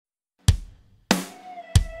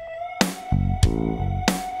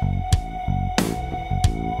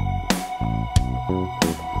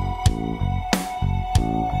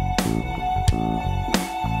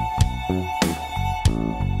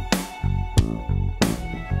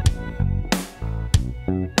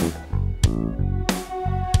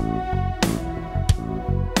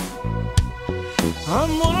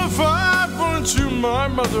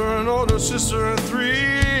mother, an older sister, and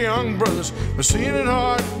 3 young brothers. We're seeing it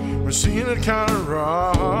hard, we're seeing it kind of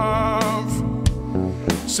rough.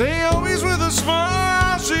 Say always with a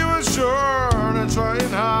smile, she was sure to try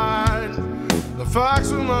and hide the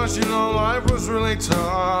facts of life. You know, life was really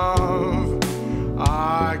tough.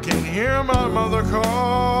 I can hear my mother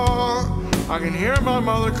call, I can hear my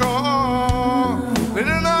mother call. Late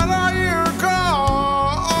at night I hear her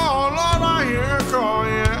call, oh Lord, I hear her call,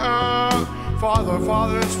 yeah. Father,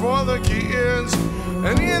 Father, it's for the kids.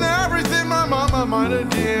 Any and everything my mama might have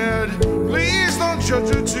did, please don't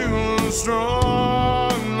judge her too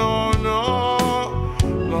strong, no, no.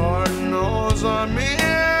 Lord knows I'm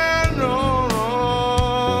in no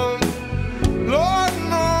wrong. Lord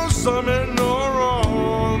knows I'm in no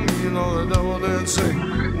wrong. You know the devil did sing,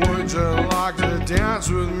 would you like to dance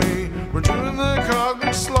with me? We're doing the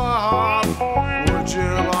cosmic slop. Would you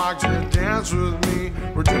like to dance with me?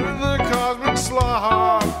 We're doing the cosmic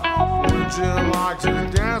slop. Would you like to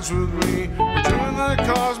dance with me? We're doing the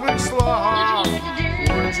cosmic slop.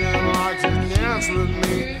 Would you like to dance with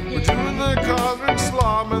me? We're doing the cosmic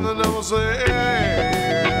slop. And the devil say,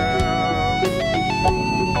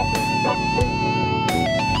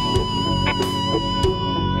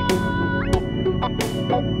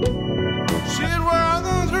 she'd wear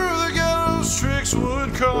them through the ghettos, tricks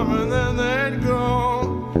would come and then they'd go.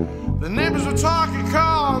 The neighbors were talking,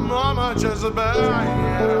 call Mama Jezebel,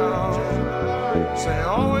 yeah. Say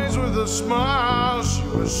always with a smile, she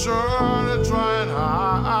was sure to try and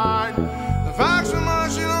hide the facts of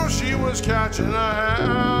life. You know, she was catching a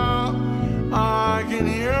hell. I can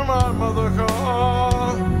hear my mother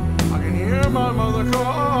call, I can hear my mother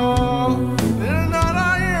call. In the night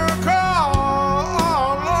I hear her call,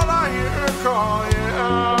 oh Lord, I hear her call,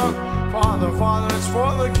 yeah. Father, Father, it's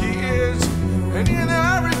for the kids. Any and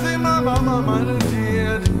everything my mama might have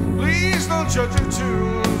did, please don't judge her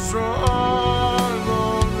too strong,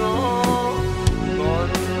 no, no. Lord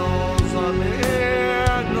knows I'm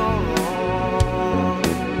in no wrong.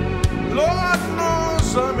 Lord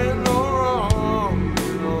knows I'm in no wrong.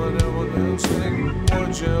 You know the devil did sing,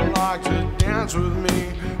 would you like to dance with me?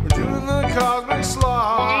 We're doing the cosmic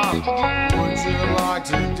slop. Would you like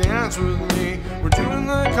to dance with me? We're doing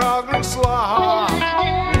the cosmic slop.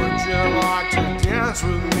 Would you like to dance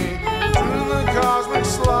with me? We're doing the cosmic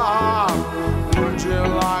slop. Would you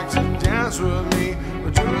like to dance with me?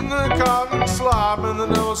 We're doing the cosmic slop. And the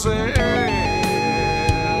devil say,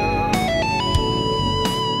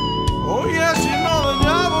 oh yes, you know the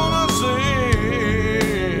devil to sing.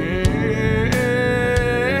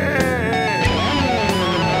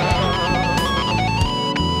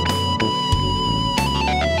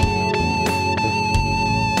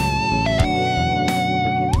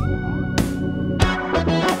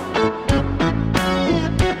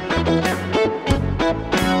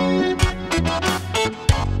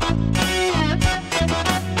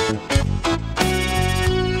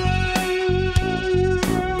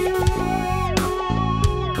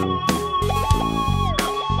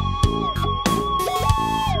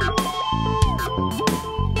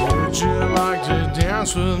 Would you like to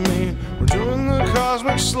dance with me? We're doing the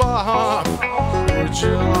cosmic slop. Would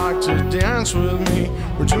you like to dance with me?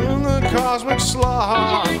 We're doing the cosmic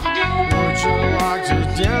slop. Would you like to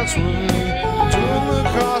dance with me? We're doing the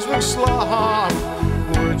cosmic slop.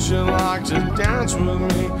 Would you like to dance with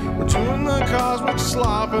me? We're doing the cosmic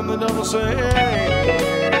slop. And the devil say,